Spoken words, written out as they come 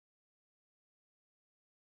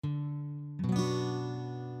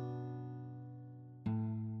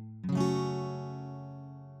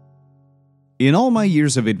In all my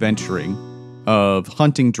years of adventuring, of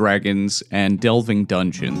hunting dragons and delving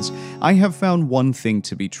dungeons, I have found one thing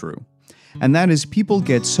to be true. And that is people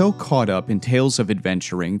get so caught up in tales of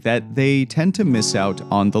adventuring that they tend to miss out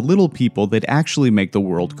on the little people that actually make the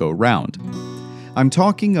world go round. I'm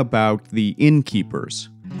talking about the innkeepers,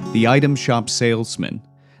 the item shop salesmen,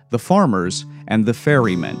 the farmers, and the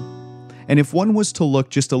ferrymen. And if one was to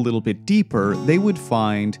look just a little bit deeper, they would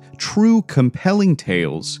find true compelling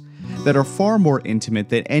tales that are far more intimate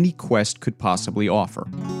than any quest could possibly offer.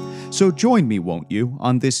 So join me, won't you,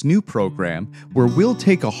 on this new program where we'll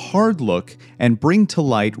take a hard look and bring to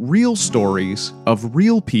light real stories of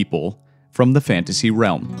real people from the fantasy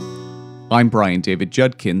realm. I'm Brian David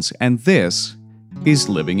Judkins, and this is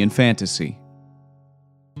Living in Fantasy.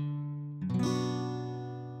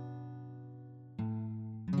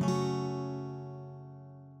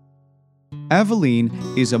 Aveline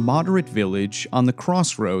is a moderate village on the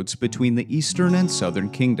crossroads between the eastern and southern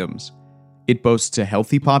kingdoms. It boasts a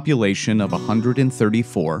healthy population of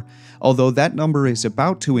 134, although that number is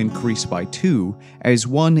about to increase by 2 as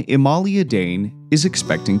one Imalia Dane is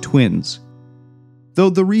expecting twins. Though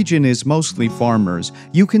the region is mostly farmers,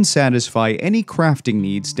 you can satisfy any crafting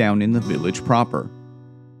needs down in the village proper.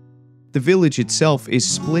 The village itself is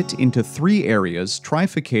split into 3 areas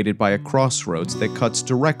trifurcated by a crossroads that cuts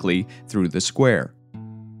directly through the square.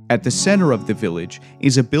 At the center of the village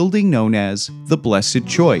is a building known as the Blessed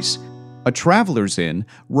Choice, a traveler's inn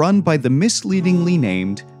run by the misleadingly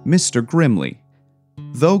named Mr. Grimley.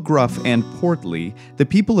 Though gruff and portly, the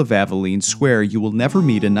people of Aveline swear you will never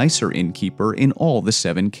meet a nicer innkeeper in all the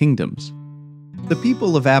 7 kingdoms. The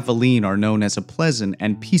people of Aveline are known as a pleasant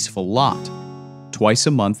and peaceful lot. Twice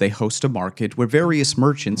a month they host a market where various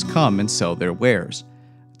merchants come and sell their wares.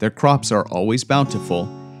 Their crops are always bountiful,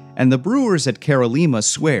 and the brewers at Carolima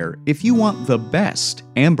swear if you want the best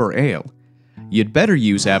amber ale, you'd better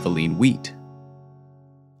use Aveline wheat.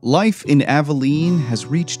 Life in Aveline has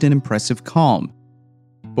reached an impressive calm,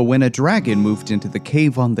 but when a dragon moved into the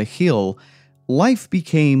cave on the hill, life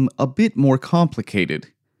became a bit more complicated.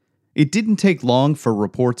 It didn't take long for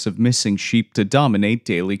reports of missing sheep to dominate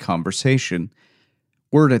daily conversation.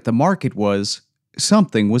 Word at the market was,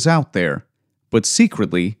 something was out there, but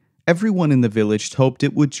secretly, everyone in the village hoped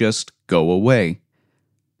it would just go away.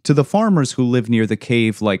 To the farmers who live near the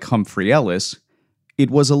cave like Humphrey Ellis,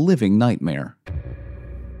 it was a living nightmare.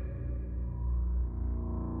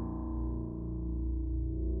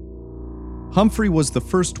 Humphrey was the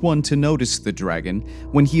first one to notice the dragon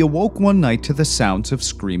when he awoke one night to the sounds of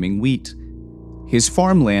screaming wheat. His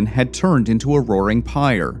farmland had turned into a roaring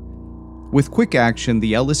pyre. With quick action,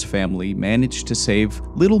 the Ellis family managed to save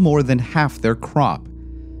little more than half their crop.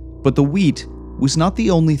 But the wheat was not the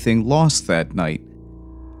only thing lost that night.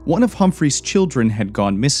 One of Humphrey's children had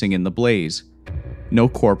gone missing in the blaze. No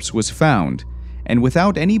corpse was found, and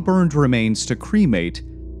without any burned remains to cremate,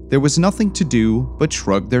 there was nothing to do but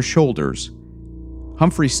shrug their shoulders.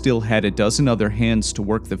 Humphrey still had a dozen other hands to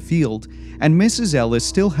work the field, and Mrs. Ellis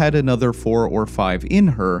still had another 4 or 5 in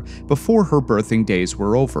her before her birthing days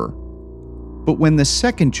were over. But when the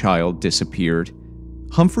second child disappeared,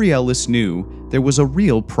 Humphrey Ellis knew there was a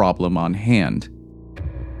real problem on hand.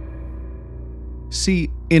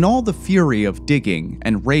 See, in all the fury of digging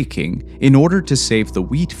and raking in order to save the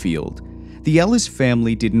wheat field, the Ellis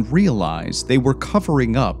family didn't realize they were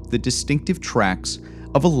covering up the distinctive tracks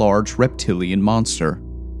of a large reptilian monster.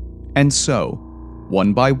 And so,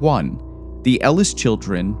 one by one, the Ellis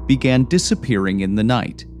children began disappearing in the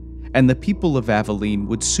night, and the people of Aveline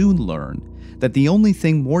would soon learn that the only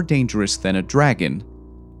thing more dangerous than a dragon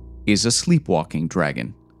is a sleepwalking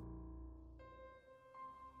dragon.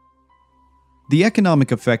 The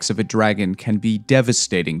economic effects of a dragon can be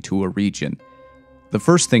devastating to a region. The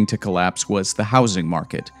first thing to collapse was the housing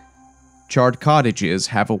market. Charred cottages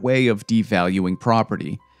have a way of devaluing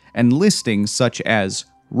property, and listings such as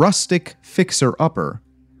rustic fixer-upper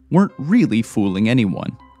weren't really fooling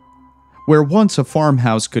anyone. Where once a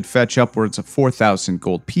farmhouse could fetch upwards of 4,000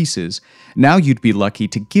 gold pieces, now you'd be lucky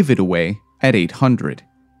to give it away at 800.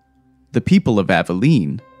 The people of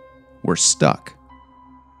Aveline were stuck.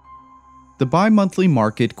 The bi-monthly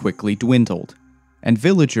market quickly dwindled, and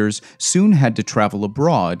villagers soon had to travel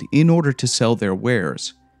abroad in order to sell their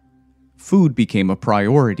wares. Food became a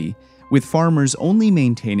priority, with farmers only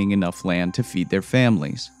maintaining enough land to feed their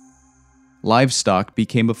families. Livestock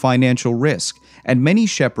became a financial risk, and many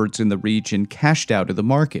shepherds in the region cashed out of the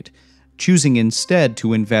market, choosing instead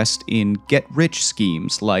to invest in get-rich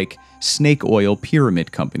schemes like snake oil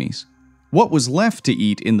pyramid companies. What was left to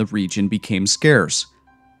eat in the region became scarce.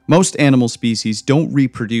 Most animal species don't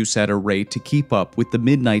reproduce at a rate to keep up with the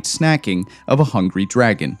midnight snacking of a hungry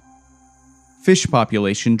dragon. Fish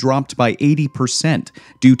population dropped by 80%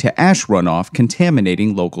 due to ash runoff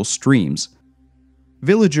contaminating local streams.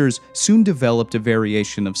 Villagers soon developed a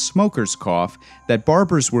variation of smoker's cough that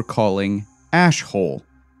barbers were calling ash hole,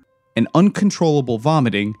 an uncontrollable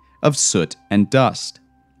vomiting of soot and dust.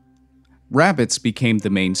 Rabbits became the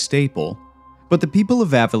main staple, but the people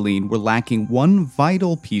of Aveline were lacking one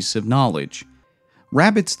vital piece of knowledge.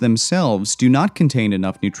 Rabbits themselves do not contain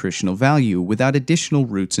enough nutritional value without additional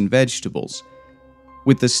roots and vegetables.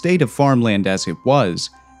 With the state of farmland as it was,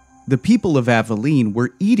 the people of Aveline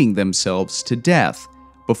were eating themselves to death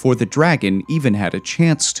before the dragon even had a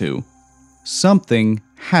chance to. Something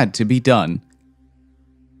had to be done.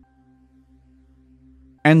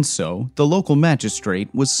 And so, the local magistrate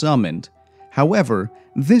was summoned. However,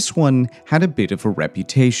 this one had a bit of a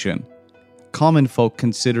reputation. Common folk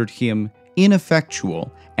considered him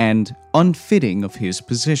ineffectual and unfitting of his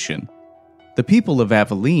position. The people of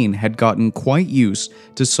Aveline had gotten quite used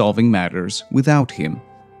to solving matters without him.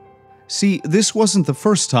 See, this wasn't the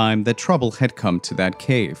first time that trouble had come to that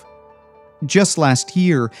cave. Just last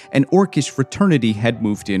year, an orcish fraternity had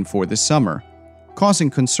moved in for the summer, causing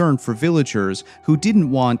concern for villagers who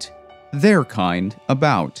didn't want their kind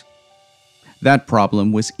about. That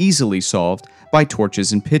problem was easily solved by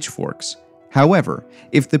torches and pitchforks. However,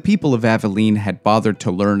 if the people of Aveline had bothered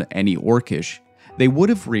to learn any orcish, they would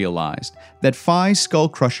have realized that Phi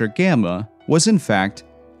Skullcrusher Gamma was in fact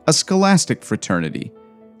a scholastic fraternity,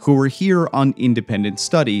 who were here on independent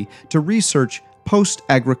study to research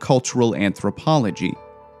post-agricultural anthropology.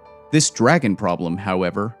 This dragon problem,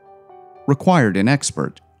 however, required an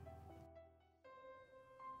expert.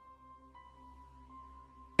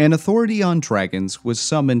 An authority on dragons was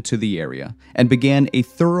summoned to the area and began a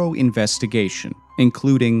thorough investigation,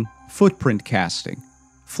 including footprint casting,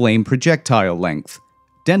 flame projectile length,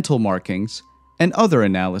 dental markings, and other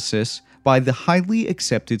analysis by the highly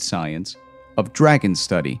accepted science of dragon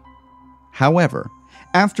study. However,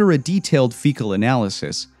 after a detailed fecal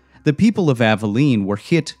analysis, the people of Aveline were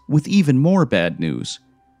hit with even more bad news.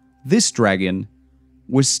 This dragon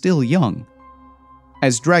was still young.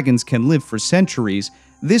 As dragons can live for centuries,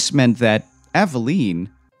 this meant that Aveline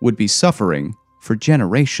would be suffering for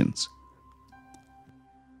generations.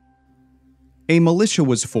 A militia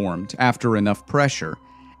was formed after enough pressure,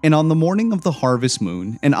 and on the morning of the harvest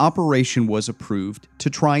moon, an operation was approved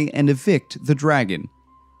to try and evict the dragon.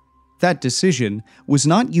 That decision was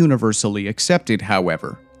not universally accepted,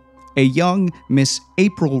 however. A young Miss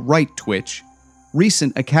April Wright Twitch,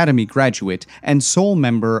 recent Academy graduate and sole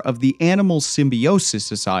member of the Animal Symbiosis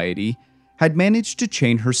Society, had managed to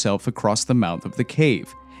chain herself across the mouth of the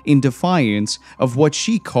cave, in defiance of what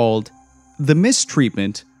she called the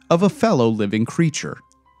mistreatment of a fellow living creature.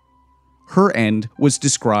 Her end was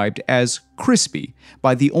described as crispy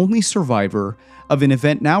by the only survivor of an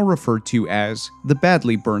event now referred to as the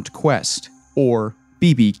Badly Burnt Quest, or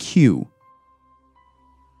BBQ.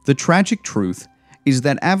 The tragic truth is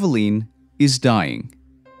that Aveline is dying,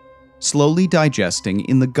 slowly digesting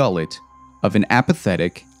in the gullet of an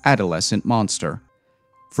apathetic adolescent monster.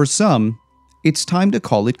 For some, it's time to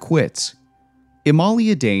call it quits.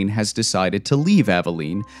 Emalia Dane has decided to leave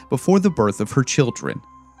Aveline before the birth of her children,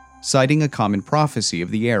 citing a common prophecy of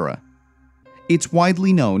the era. It's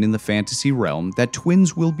widely known in the fantasy realm that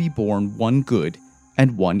twins will be born one good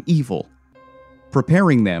and one evil.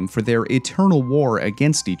 Preparing them for their eternal war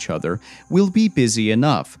against each other will be busy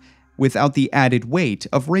enough, without the added weight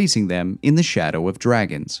of raising them in the shadow of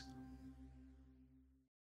dragons.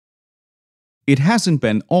 It hasn't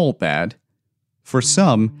been all bad. For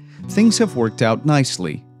some, things have worked out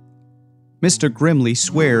nicely. Mr. Grimley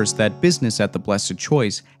swears that business at the Blessed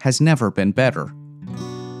Choice has never been better.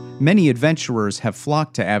 Many adventurers have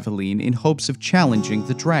flocked to Aveline in hopes of challenging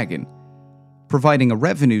the dragon, providing a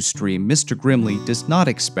revenue stream Mr. Grimley does not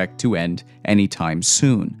expect to end anytime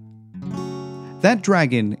soon. That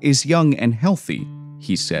dragon is young and healthy,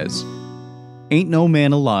 he says. Ain't no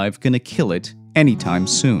man alive gonna kill it anytime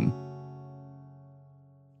soon.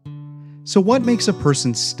 So what makes a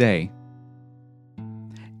person stay?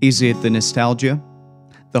 Is it the nostalgia?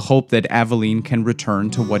 The hope that Aveline can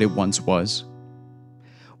return to what it once was?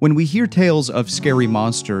 When we hear tales of scary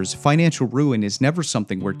monsters, financial ruin is never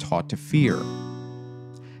something we're taught to fear.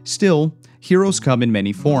 Still, heroes come in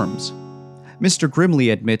many forms. Mr.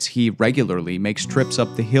 Grimley admits he regularly makes trips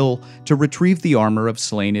up the hill to retrieve the armor of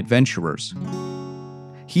slain adventurers.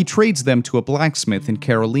 He trades them to a blacksmith in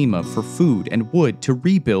Carolima for food and wood to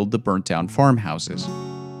rebuild the burnt-down farmhouses.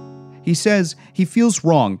 He says he feels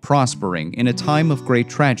wrong prospering in a time of great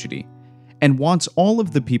tragedy and wants all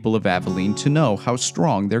of the people of Aveline to know how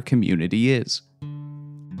strong their community is.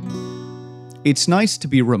 It's nice to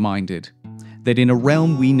be reminded that in a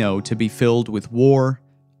realm we know to be filled with war,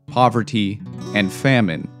 poverty, and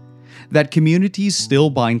famine, that communities still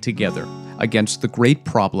bind together against the great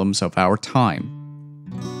problems of our time: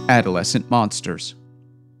 adolescent monsters.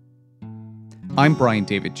 I'm Brian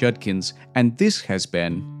David Judkins, and this has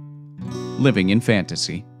been Living in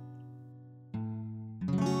Fantasy.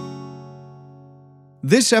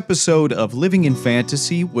 This episode of Living in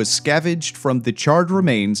Fantasy was scavenged from the charred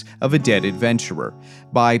remains of a dead adventurer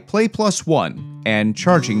by Play+One and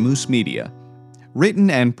Charging Moose Media. Written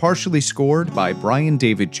and partially scored by Brian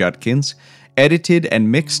David Judkins, edited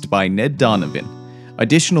and mixed by Ned Donovan.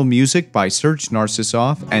 Additional music by Serge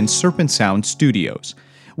Narcissoff and Serpent Sound Studios.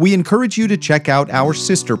 We encourage you to check out our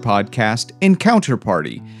sister podcast, Encounter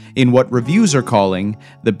Party, in what reviews are calling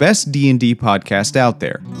the best D&D podcast out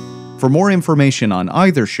there. For more information on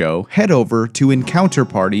either show, head over to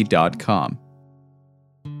encounterparty.com.